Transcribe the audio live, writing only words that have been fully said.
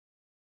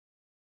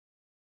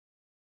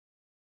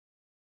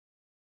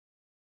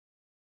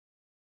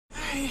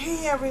Alright,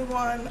 hey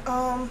everyone.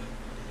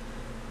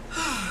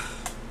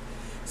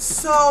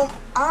 So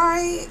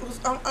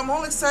I'm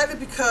all excited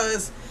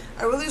because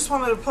I really just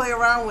wanted to play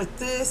around with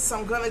this.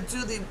 I'm gonna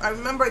do I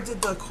remember I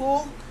did the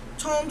cool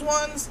toned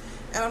ones,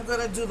 and I'm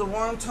gonna do the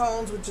warm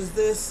tones, which is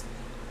this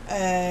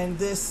and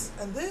this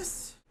and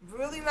this.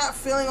 Really not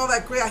feeling all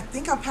that great. I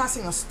think I'm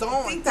passing a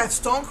stone. I think that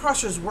stone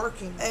crusher is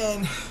working,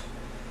 and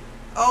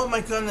oh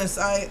my goodness,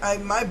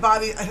 my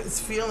body is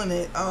feeling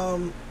it.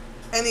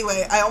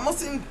 Anyway, I almost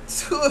didn't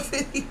do a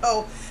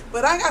video,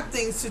 but I got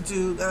things to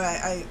do that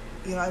I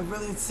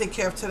really need to take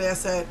care of today. I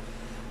said,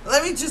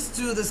 let me just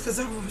do this because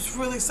I was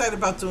really excited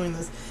about doing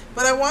this.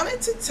 But I wanted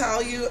to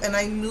tell you, and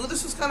I knew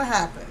this was going to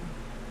happen.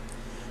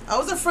 I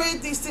was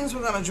afraid these things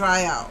were going to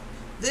dry out.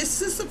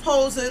 This is the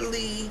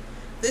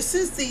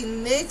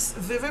NYX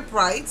Vivid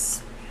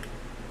Brights.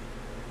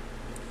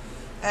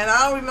 And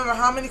I don't remember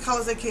how many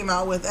colors they came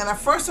out with. And at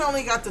first I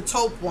only got the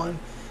taupe one.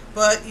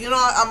 But, you know,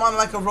 I'm on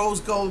like a rose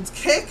gold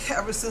kick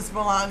ever since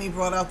Milani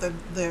brought out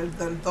their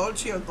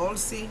Dolce or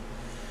Dolce.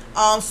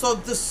 So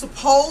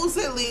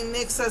supposedly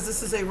NYX says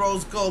this is a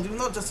rose gold, even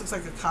though it just looks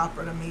like a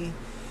copper to me.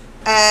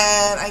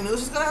 And I knew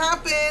this was going to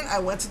happen. I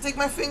went to dig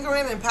my finger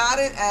in and pat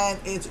it, and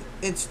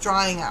it's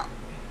drying out.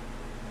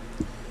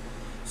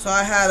 So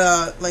I had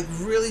to like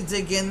really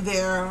dig in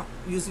there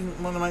using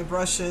one of my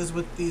brushes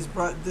with this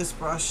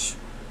brush.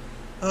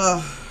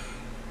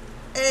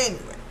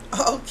 Anyway,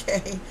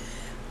 okay.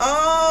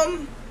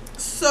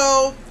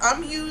 So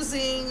I'm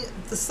using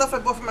the stuff I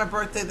bought for my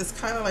birthday that's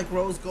kind of like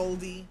rose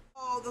goldy.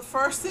 So the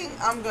first thing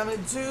I'm gonna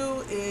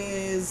do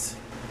is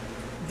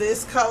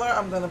this color.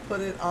 I'm gonna put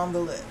it on the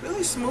lid.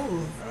 Really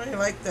smooth. I really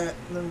like that.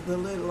 The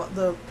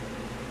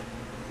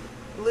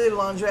lid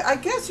lingerie. I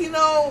guess, you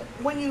know,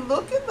 when you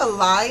look in the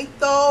light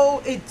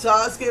though, it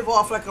does give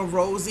off like a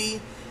rosy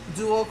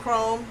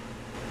duochrome.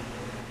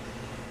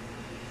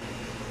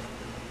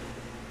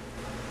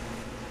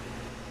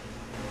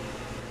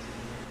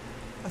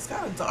 It's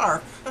kind of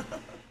dark.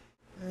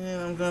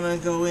 And I'm gonna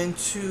go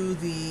into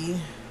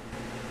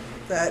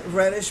that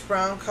reddish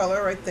brown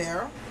color right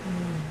there.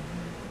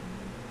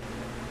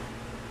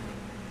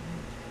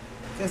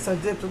 Guess I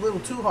dipped a little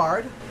too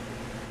hard.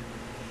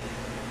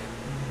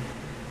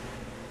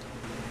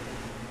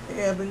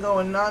 Yeah, I've been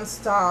going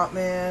non-stop,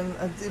 man.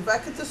 If I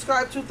could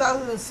describe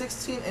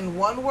 2016 in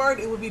one word,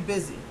 it would be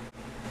busy.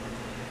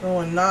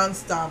 Going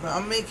non-stop.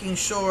 I'm making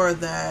sure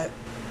that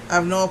I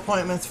have no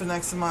appointments for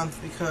next month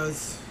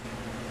because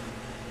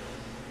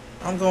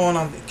I'm going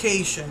on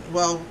vacation.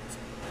 Well,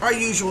 our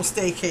usual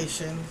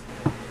staycation.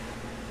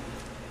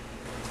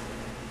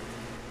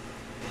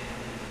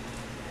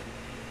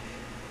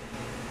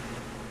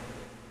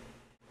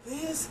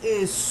 This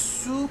is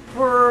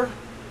super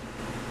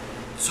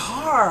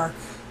dark.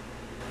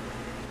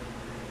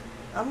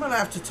 I'm gonna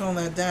have to tone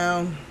that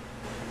down.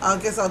 I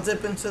guess I'll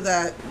dip into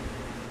that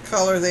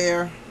color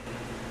there.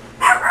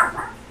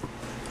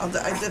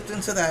 I dipped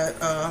into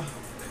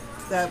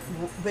that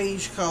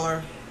beige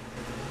color,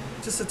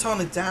 just to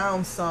tone it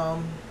down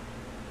some.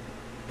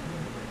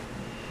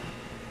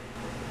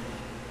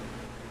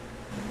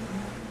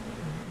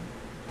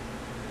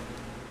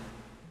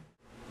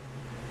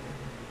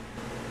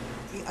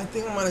 I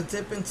think I'm going to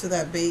dip into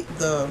that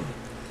the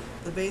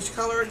beige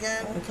color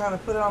again and kind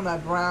of put it on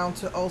that brown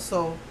to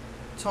also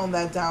tone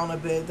that down a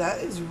bit. That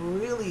is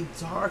really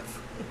dark.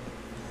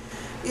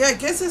 Yeah, I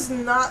guess it's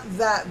not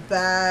that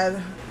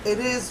bad. It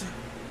is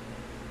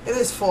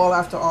fall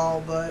after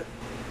all, but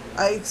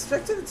I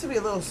expected it to be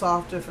a little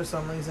softer for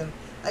some reason.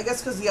 I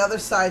guess because the other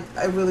side,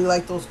 I really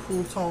like those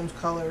cool toned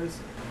colors.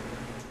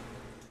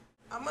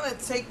 I'm going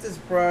to take this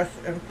brush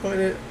and put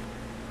it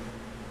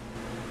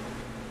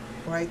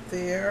right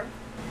there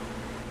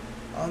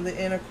on the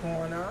inner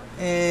corner.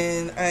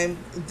 And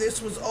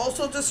this was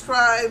also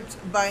described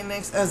by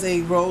NYX as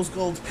a rose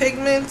gold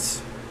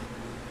pigment.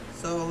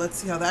 So let's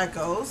see how that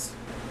goes.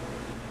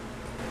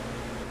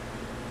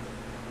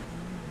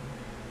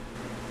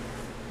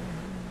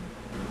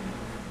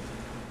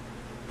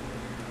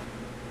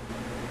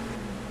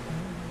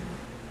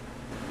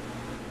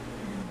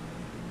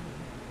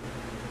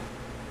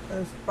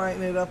 Let's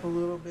brighten it up a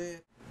little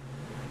bit.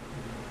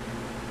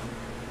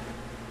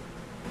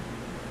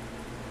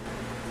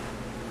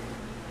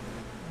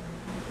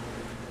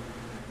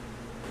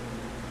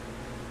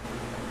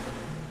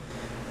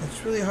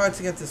 It's really hard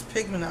to get this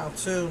pigment out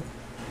too.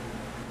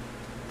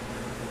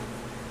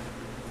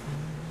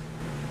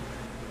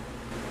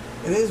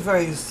 It is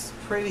very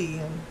pretty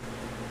and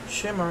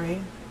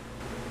shimmery.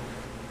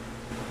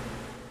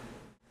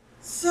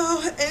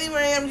 So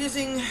anyway, I'm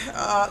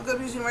gonna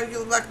be using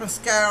regular black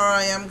mascara.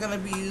 I am gonna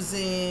be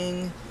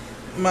using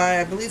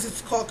I believe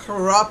it's called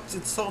Corrupt.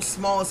 It's so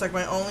small. It's like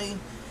my only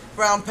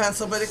brown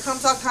pencil, but it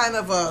comes out kind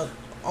of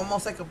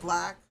almost like a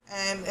black.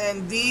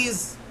 And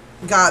these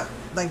got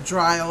like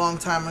dry a long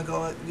time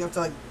ago. You have to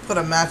like put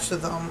a match to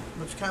them,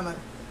 which kind of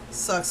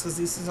sucks because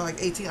these things are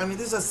like 18. I mean,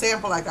 this is a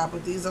sample I got,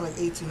 but these are like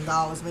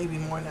 $18, maybe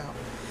more now.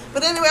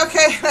 But anyway,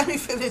 okay, let me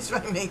finish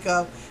my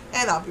makeup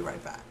and I'll be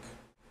right back.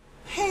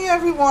 Hey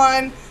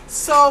everyone,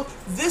 so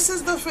this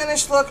is the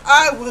finished look.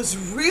 I was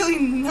really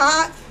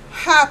not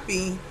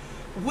happy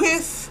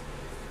with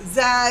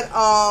that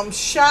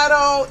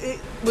shadow.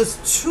 It was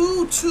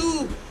too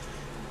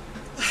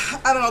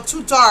I don't know,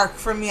 too dark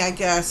for me, I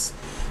guess.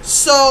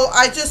 So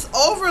I just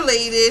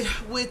overlaid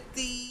it with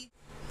the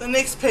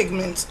NYX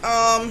pigment.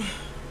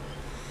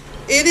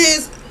 It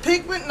is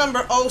pigment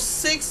number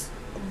 06,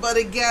 but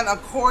again,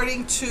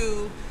 according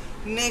to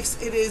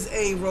NYX, it is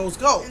a rose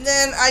gold. And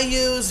then I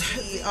use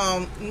the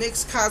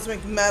NYX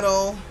Cosmic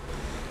Metal,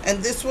 and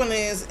this one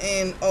is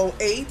in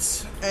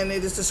 08, and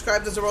it is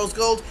described as a rose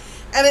gold.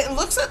 And it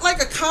looks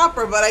like a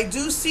copper, but I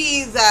do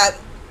see that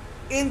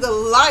in the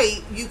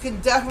light, you can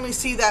definitely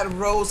see that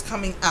rose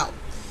coming out.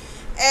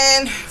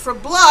 And for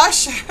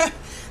blush,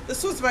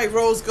 this was my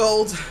rose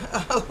gold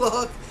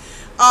look.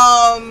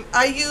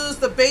 I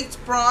used the Baked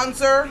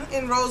Bronzer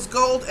in rose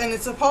gold, and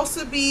it's supposed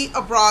to be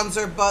a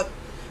bronzer, but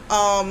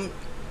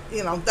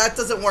you know, that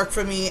doesn't work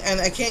for me,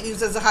 and I can't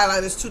use it as a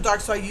highlight. It's too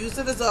dark, so I used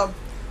it as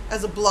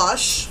a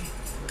blush.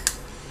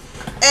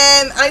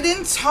 And I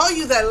didn't tell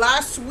you that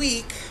last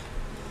week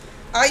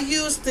I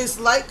used this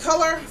light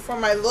color for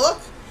my look,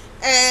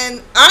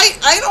 and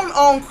I don't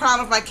own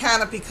Crown of My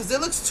Canopy because it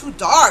looks too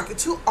dark.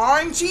 It's too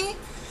orangey,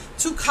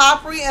 too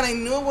coppery, and I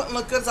knew it wouldn't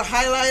look good as a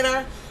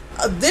highlighter.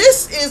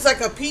 This is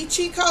like a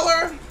peachy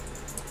color,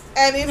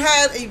 and it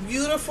had a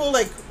beautiful,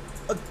 like,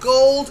 a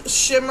gold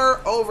shimmer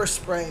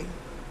overspray.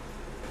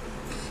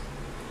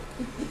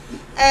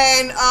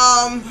 And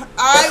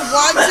I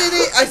wanted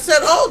it. I said,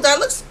 oh, that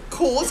looks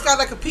cool. It's got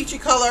like a peachy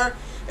color.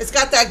 It's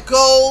got that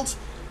gold.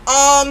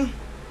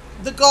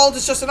 The gold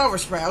is just an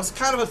overspray. I was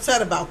kind of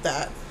upset about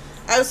that.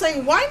 I was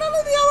saying, why none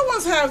of the other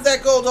ones have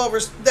that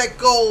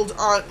gold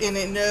on in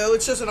it? No,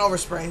 it's just an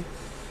overspray.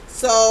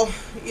 So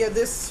yeah,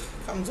 this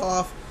comes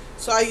off.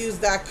 So I use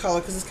that color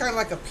because it's kind of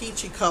like a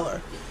peachy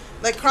color.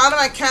 Like Crown of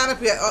My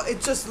Canopy,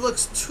 it just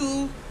looks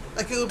too,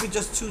 like it would be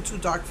just too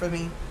dark for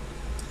me.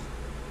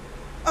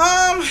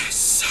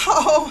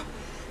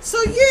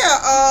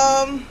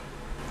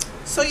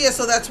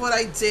 So that's what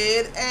I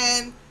did.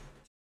 And